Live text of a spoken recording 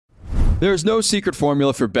There's no secret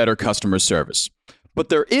formula for better customer service, but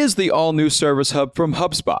there is the all-new Service Hub from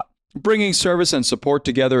HubSpot, bringing service and support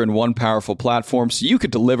together in one powerful platform so you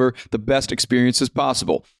can deliver the best experiences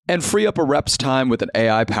possible and free up a rep's time with an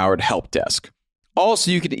AI-powered help desk. All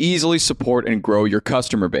so you can easily support and grow your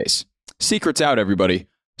customer base. Secrets out, everybody.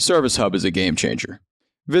 Service Hub is a game changer.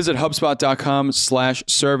 Visit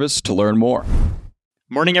HubSpot.com/service to learn more.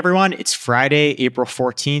 Morning, everyone. It's Friday, April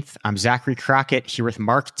 14th. I'm Zachary Crockett here with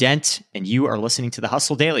Mark Dent, and you are listening to the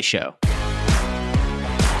Hustle Daily Show.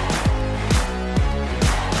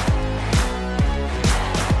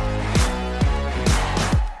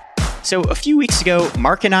 So a few weeks ago,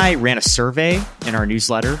 Mark and I ran a survey in our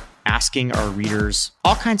newsletter asking our readers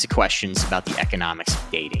all kinds of questions about the economics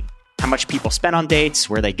of dating. How much people spend on dates,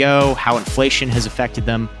 where they go, how inflation has affected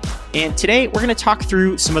them. And today, we're going to talk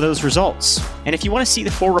through some of those results. And if you want to see the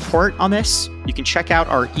full report on this, you can check out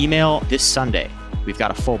our email this Sunday. We've got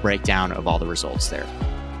a full breakdown of all the results there.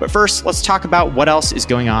 But first, let's talk about what else is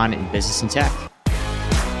going on in business and tech.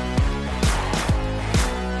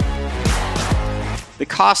 The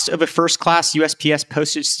cost of a first-class USPS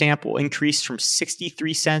postage stamp will increase from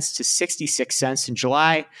 63 cents to 66 cents in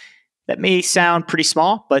July. That may sound pretty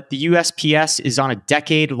small, but the USPS is on a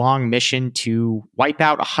decade-long mission to wipe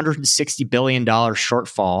out a $160 billion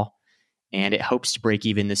shortfall, and it hopes to break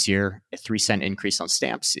even this year. A 3-cent increase on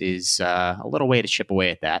stamps is a little way to chip away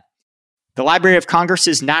at that. The Library of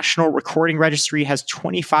Congress's National Recording Registry has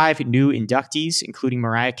 25 new inductees, including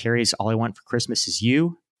Mariah Carey's All I Want for Christmas Is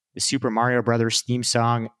You, the Super Mario Brothers theme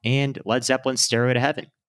song, and Led Zeppelin's Stairway to Heaven.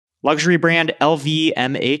 Luxury brand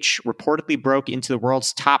LVMH reportedly broke into the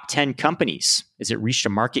world's top 10 companies as it reached a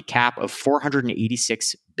market cap of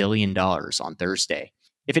 $486 billion on Thursday.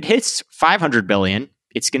 If it hits $500 billion,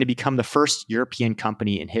 it's going to become the first European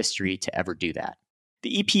company in history to ever do that.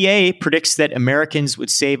 The EPA predicts that Americans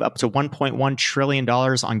would save up to $1.1 trillion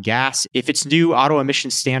on gas if its new auto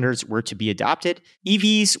emission standards were to be adopted.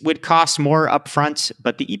 EVs would cost more upfront,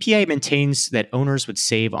 but the EPA maintains that owners would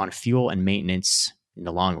save on fuel and maintenance in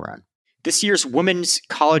the long run. This year's women's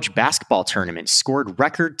college basketball tournament scored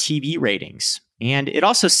record TV ratings, and it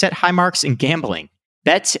also set high marks in gambling.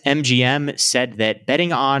 BetMGM said that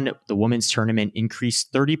betting on the women's tournament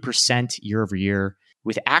increased 30% year over year,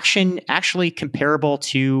 with action actually comparable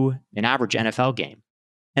to an average NFL game.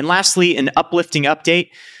 And lastly, an uplifting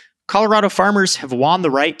update. Colorado farmers have won the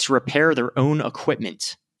right to repair their own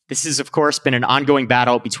equipment. This has, of course, been an ongoing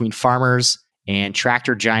battle between farmers and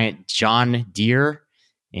tractor giant John Deere,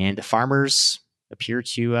 and the farmers appear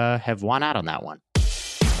to have won out on that one.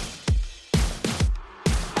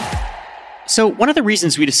 So one of the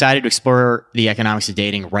reasons we decided to explore the economics of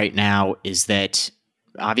dating right now is that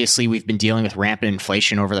obviously we've been dealing with rampant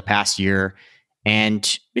inflation over the past year,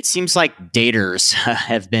 and it seems like daters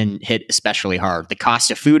have been hit especially hard. The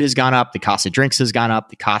cost of food has gone up, the cost of drinks has gone up,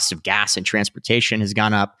 the cost of gas and transportation has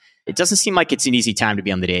gone up. It doesn't seem like it's an easy time to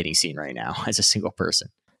be on the dating scene right now as a single person.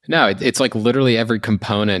 No, it's like literally every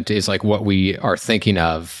component is like what we are thinking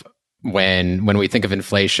of when we think of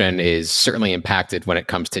inflation is certainly impacted when it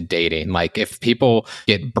comes to dating. Like if people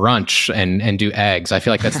get brunch and do eggs, I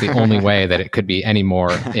feel like that's the only way that it could be any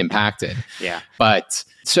more impacted. Yeah. But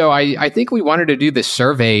so I think we wanted to do this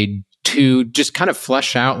survey to just kind of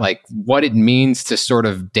flesh out like what it means to sort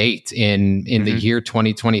of date in the year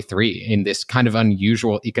 2023 in this kind of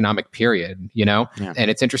unusual economic period, you know? Yeah. And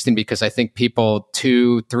it's interesting because I think people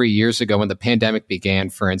 2-3 years ago when the pandemic began,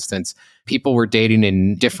 for instance, people were dating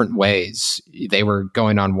in different ways. They were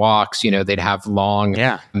going on walks, you know, they'd have long,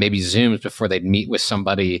 maybe Zooms before they'd meet with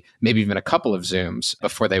somebody, maybe even a couple of Zooms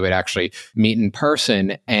before they would actually meet in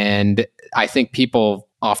person. And I think people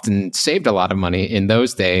often saved a lot of money in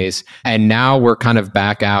those days. And now we're kind of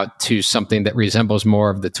back out to something that resembles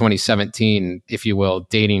more of the 2017, if you will,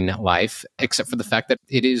 dating life, except for the fact that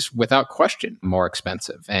it is without question more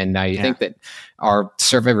expensive. And I think that our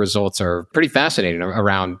survey results are pretty fascinating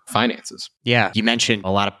around finances. Yeah. You mentioned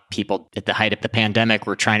a lot of people at the height of the pandemic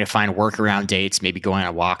were trying to find workaround dates, maybe going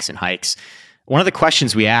on walks and hikes. One of the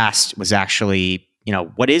questions we asked was actually, you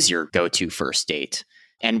know, what is your go-to first date?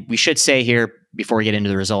 And we should say here, before we get into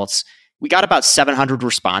the results, we got about 700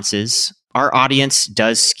 responses. Our audience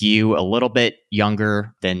does skew a little bit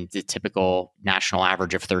younger than the typical national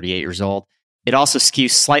average of 38 years old. It also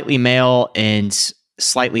skews slightly male and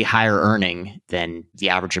slightly higher earning than the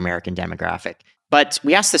average American demographic. But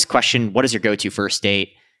we asked this question, what is your go-to first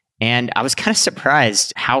date? And I was kind of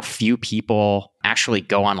surprised how few people actually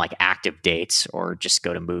go on like active dates or just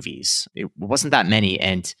go to movies. It wasn't that many.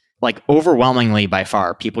 And like overwhelmingly by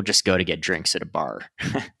far, people just go to get drinks at a bar.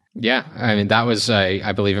 Yeah. I mean, that was,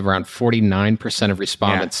 I believe, around 49% of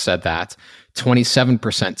respondents said that.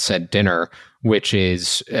 27% said dinner, which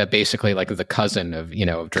is basically like the cousin of,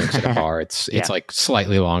 of drinks at a bar. It's like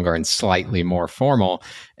slightly longer and slightly more formal.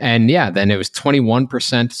 And then it was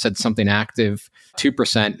 21% said something active,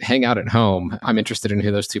 2% hang out at home. I'm interested in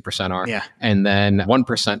who those 2% are. Yeah. And then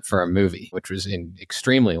 1% for a movie, which was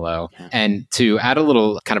extremely low. Yeah. And to add a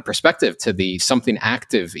little kind of perspective to the something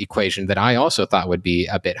active equation that I also thought would be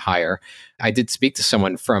a bit higher, I did speak to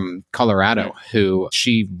someone from Colorado who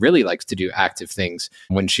she really likes to do active things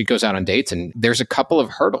when she goes out on dates. And there's a couple of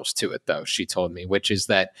hurdles to it, though, she told me, which is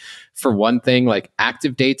that for one thing, like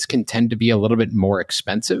active dates can tend to be a little bit more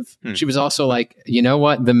expensive. She was also like, you know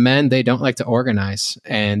what? The men, they don't like to organize.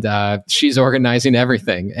 And she's organizing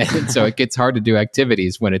everything. And so it gets hard to do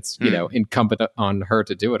activities when it's, incumbent on her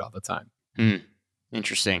to do it all the time.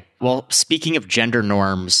 Interesting. Well, speaking of gender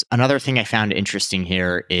norms, another thing I found interesting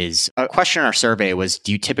here is a question in our survey was,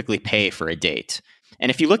 do you typically pay for a date? And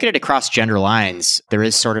if you look at it across gender lines, there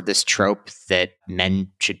is sort of this trope that men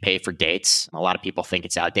should pay for dates. A lot of people think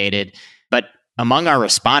it's outdated. But among our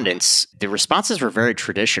respondents, the responses were very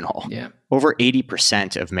traditional. Yeah. Over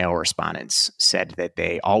 80% of male respondents said that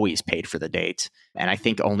they always paid for the date. And I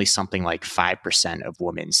think only something like 5% of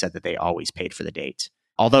women said that they always paid for the date.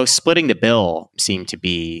 Although splitting the bill seemed to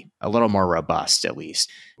be a little more robust, at least.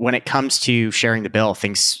 When it comes to sharing the bill,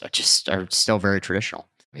 things are still very traditional.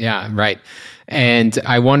 Yeah, right. And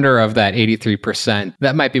I wonder, of that 83%,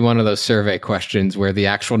 that might be one of those survey questions where the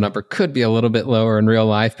actual number could be a little bit lower in real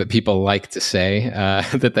life, but people like to say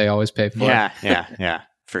that they always pay for it. Yeah,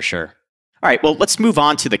 for sure. All right, well, let's move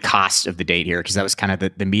on to the cost of the date here, because that was kind of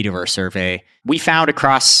the meat of our survey. We found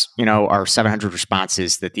across, our 700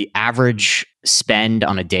 responses that the average spend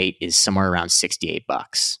on a date is somewhere around $68.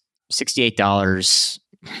 $68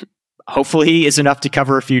 hopefully is enough to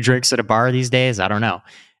cover a few drinks at a bar these days. I don't know.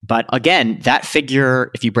 But again, that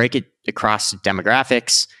figure, if you break it across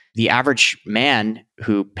demographics, the average man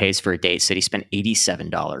who pays for a date said he spent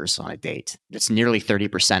 $87 on a date. That's nearly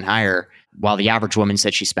 30% higher, while the average woman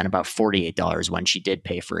said she spent about $48 when she did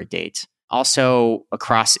pay for a date. Also,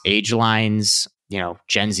 across age lines,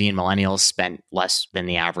 Gen Z and millennials spent less than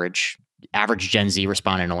the average. Average Gen Z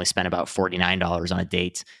respondent only spent about $49 on a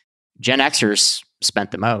date. Gen Xers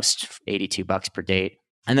spent the most, $82 per date.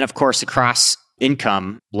 And then, of course, across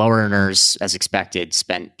income, lower earners, as expected,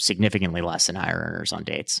 spent significantly less than higher earners on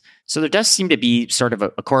dates. So there does seem to be sort of a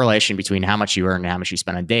correlation between how much you earn and how much you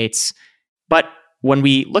spend on dates. But when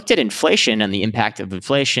we looked at inflation and the impact of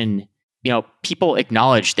inflation, people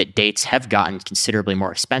acknowledged that dates have gotten considerably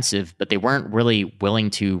more expensive, but they weren't really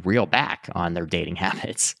willing to reel back on their dating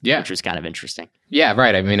habits, which was kind of interesting. Yeah,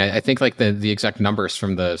 right. I mean, I think like the exact numbers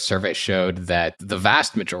from the survey showed that the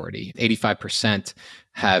vast majority, 85%,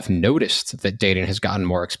 have noticed that dating has gotten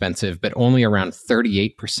more expensive, but only around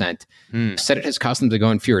 38% said it has caused them to go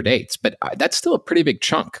on fewer dates. But that's still a pretty big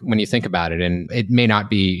chunk when you think about it. And it may not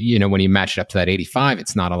be, when you match it up to that 85,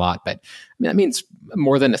 it's not a lot, but that means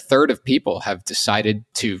more than a third of people have decided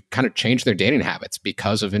to kind of change their dating habits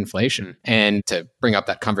because of inflation. And to bring up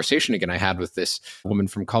that conversation again I had with this woman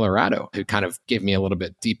from Colorado who kind of gave me a little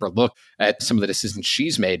bit deeper look at some of the decisions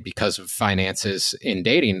she's made because of finances in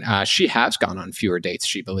dating. She has gone on fewer dates,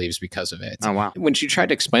 she believes, because of it. Oh, wow. When she tried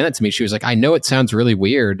to explain that to me, she was like, I know it sounds really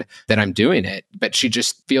weird that I'm doing it, but she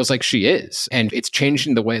just feels like she is. And it's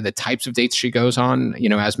changing the types of dates she goes on.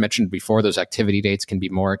 As mentioned before, those activity dates can be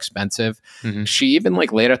more expensive. Mm-hmm. She even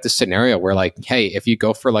laid out this scenario where hey, if you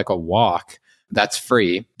go for a walk, that's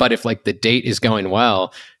free. But if the date is going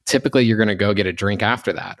well, typically you're going to go get a drink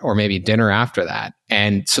after that, or maybe dinner after that.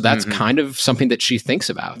 And so that's kind of something that she thinks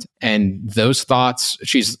about. And those thoughts,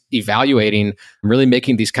 she's evaluating, really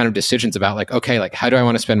making these kind of decisions about how do I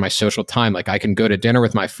want to spend my social time? I can go to dinner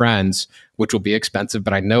with my friends, which will be expensive,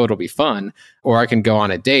 but I know it'll be fun. Or I can go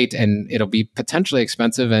on a date and it'll be potentially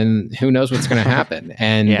expensive and who knows what's going to happen.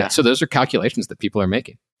 And so those are calculations that people are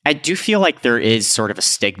making. I do feel like there is sort of a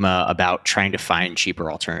stigma about trying to find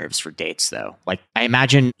cheaper alternatives for dates, though. I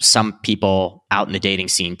imagine some people out in the dating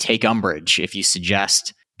scene take umbrage if you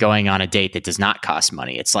suggest going on a date that does not cost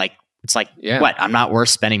money. It's like, what? I'm not worth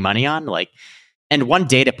spending money on? And one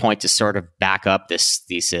data point to sort of back up this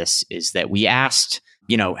thesis is that we asked,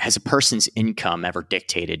 has a person's income ever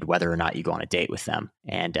dictated whether or not you go on a date with them?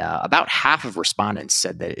 And about half of respondents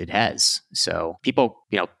said that it has. So people,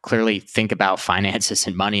 clearly think about finances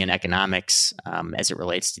and money and economics as it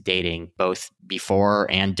relates to dating, both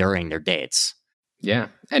before and during their dates. Yeah.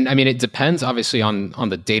 And I mean, it depends obviously on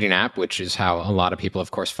the dating app, which is how a lot of people,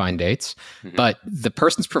 of course, find dates. Mm-hmm. But the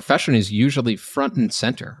person's profession is usually front and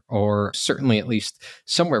center, or certainly at least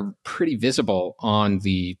somewhere pretty visible on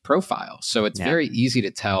the profile. So it's very easy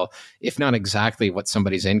to tell, if not exactly what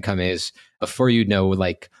somebody's income is, before you know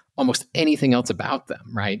like almost anything else about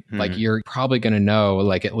them, right? Mm-hmm. Like you're probably going to know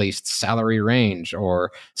like at least salary range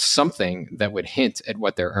or something that would hint at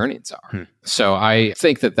what their earnings are. Mm-hmm. So I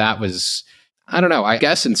think that was... I don't know. I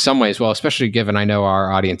guess in some ways, well, especially given I know our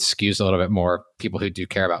audience skews a little bit more people who do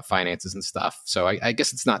care about finances and stuff. So I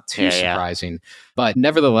guess it's not too surprising. But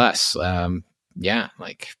nevertheless,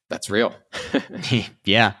 like that's real.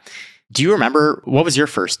 Yeah. Do you remember, what was your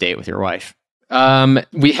first date with your wife?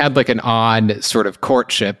 We had like an odd sort of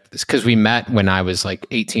courtship because we met when I was like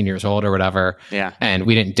 18 years old or whatever. Yeah. And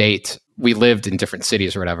we didn't date. We lived in different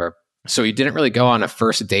cities or whatever. So we didn't really go on a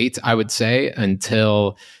first date, I would say,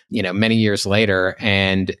 until, many years later.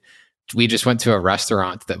 And we just went to a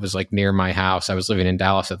restaurant that was like near my house. I was living in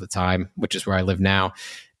Dallas at the time, which is where I live now.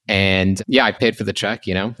 And yeah, I paid for the check,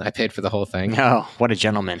 I paid for the whole thing. Oh, what a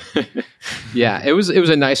gentleman. Yeah, it was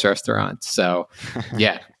a nice restaurant. So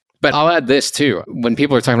yeah. But I'll add this too. When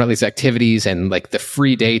people are talking about these activities and like the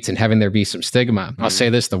free dates and having there be some stigma, I'll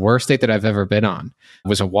say this, the worst date that I've ever been on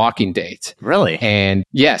was a walking date. Really? And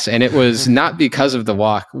yes, and it was not because of the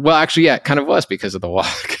walk. Well, actually, yeah, it kind of was because of the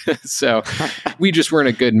walk. So we just weren't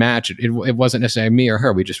a good match. It wasn't necessarily me or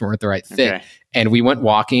her. We just weren't the right fit. Okay. And we went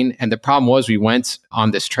walking. And the problem was we went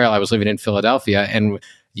on this trail. I was living in Philadelphia and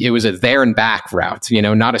it was a there and back route,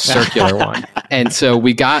 not a circular one. And so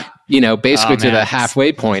we got, basically to the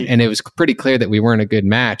halfway point, and it was pretty clear that we weren't a good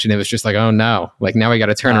match. And it was just like, oh no, like now we got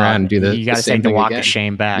to turn around and do you got to take the walk of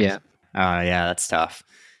shame back. Yeah. Yeah, that's tough.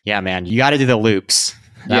 Yeah, man, you got to do the loops.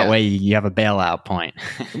 That way you have a bailout point.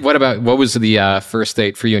 What was the first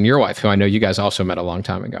date for you and your wife, who I know you guys also met a long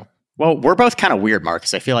time ago? Well, we're both kind of weird,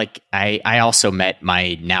 Marcus. I feel like I also met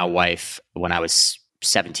my now wife when I was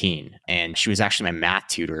 17, and she was actually my math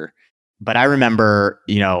tutor. But I remember,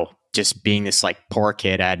 just being this like poor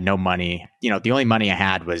kid. I had no money. The only money I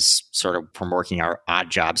had was sort of from working our odd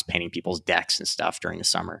jobs, painting people's decks and stuff during the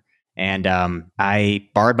summer. And I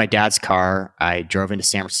borrowed my dad's car. I drove into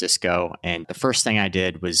San Francisco, and the first thing I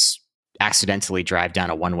did was accidentally drive down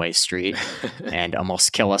a one-way street and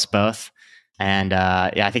almost kill us both. And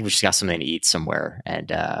I think we just got something to eat somewhere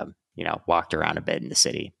and walked around a bit in the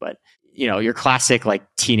city. But your classic like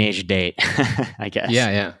teenage date, I guess.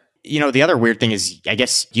 Yeah. The other weird thing is, I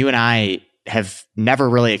guess you and I have never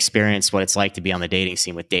really experienced what it's like to be on the dating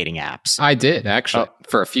scene with dating apps. I did actually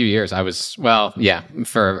for a few years. I was,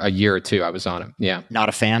 for a year or two I was on it. Yeah. Not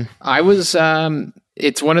a fan? I was,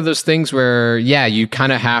 it's one of those things where, you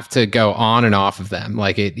kind of have to go on and off of them.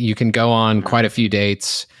 Like you can go on quite a few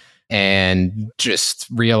dates and just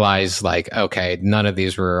realize like, okay, none of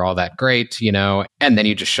these were all that great, and then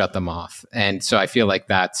you just shut them off. And so I feel like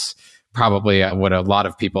that's probably what a lot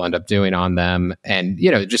of people end up doing on them. And,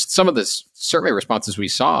 just some of the survey responses we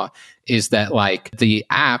saw is that like the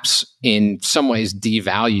apps in some ways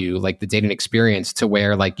devalue like the dating experience to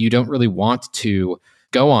where like you don't really want to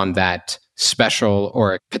go on that special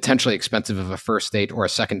or potentially expensive of a first date or a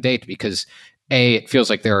second date because it feels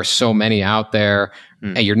like there are so many out there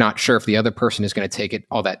and you're not sure if the other person is going to take it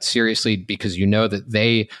all that seriously because that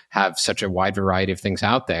they have such a wide variety of things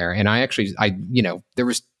out there. And there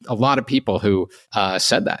was a lot of people who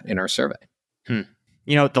said that in our survey.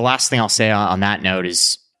 The last thing I'll say on that note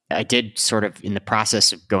is I did sort of in the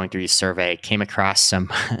process of going through the survey, came across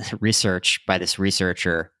some research by this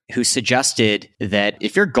researcher who suggested that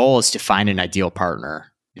if your goal is to find an ideal partner,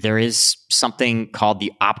 there is something called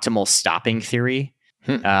the optimal stopping theory.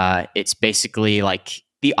 It's basically like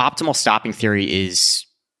the optimal stopping theory is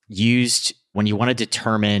used when you want to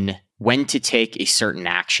determine when to take a certain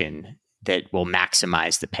action that will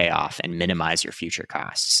maximize the payoff and minimize your future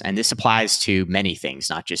costs. And this applies to many things,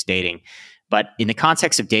 not just dating. But in the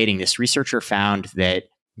context of dating, this researcher found that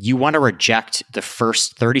you want to reject the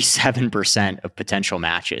first 37% of potential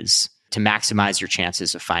matches to maximize your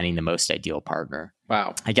chances of finding the most ideal partner.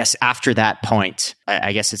 Wow. I guess after that point,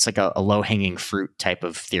 I guess it's like a low-hanging fruit type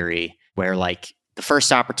of theory where like the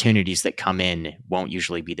first opportunities that come in won't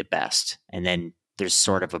usually be the best. And then there's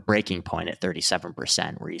sort of a breaking point at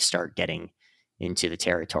 37% where you start getting into the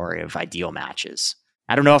territory of ideal matches.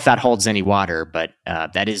 I don't know if that holds any water, but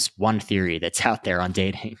that is one theory that's out there on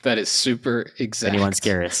dating. That is super exact. If anyone's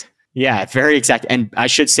curious. Yeah, very exact. And I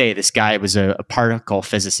should say this guy was a particle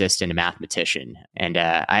physicist and a mathematician. And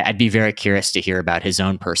I'd be very curious to hear about his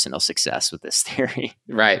own personal success with this theory.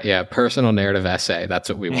 Right. Yeah. Personal narrative essay. That's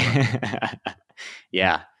what we want.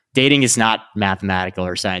 Yeah. dating is not mathematical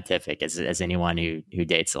or scientific, as anyone who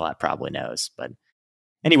dates a lot probably knows. But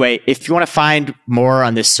anyway, if you want to find more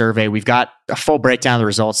on this survey, we've got a full breakdown of the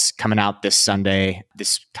results coming out this Sunday.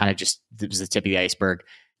 This was the tip of the iceberg.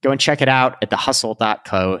 Go and check it out at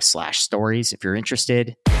thehustle.co/stories if you're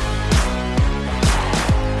interested.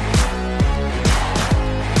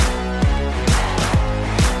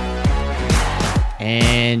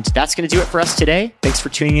 And that's going to do it for us today. Thanks for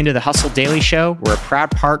tuning into the Hustle Daily Show. We're a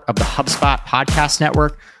proud part of the HubSpot Podcast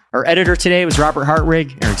Network. Our editor today was Robert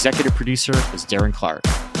Hartwig, and our executive producer was Darren Clark.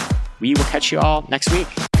 We will catch you all next week.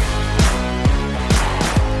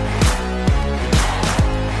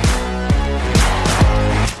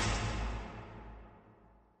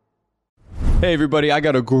 Hey, everybody, I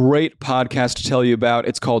got a great podcast to tell you about.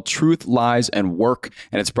 It's called Truth, Lies, and Work,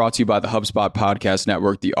 and it's brought to you by the HubSpot Podcast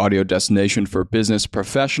Network, the audio destination for business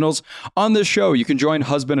professionals. On this show, you can join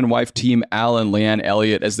husband and wife team Al and Leanne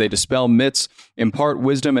Elliott as they dispel myths, impart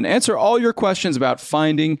wisdom, and answer all your questions about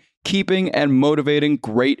finding, keeping, and motivating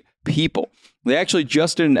great people. They actually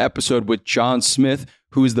just did an episode with John Smith,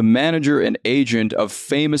 who is the manager and agent of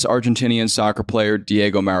famous Argentinian soccer player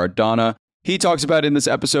Diego Maradona. He talks about in this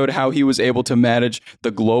episode how he was able to manage the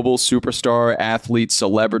global superstar, athlete,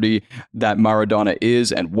 celebrity that Maradona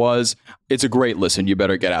is and was. It's a great listen. You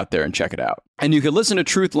better get out there and check it out. And you can listen to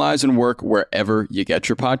Truth, Lies, and Work wherever you get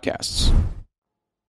your podcasts.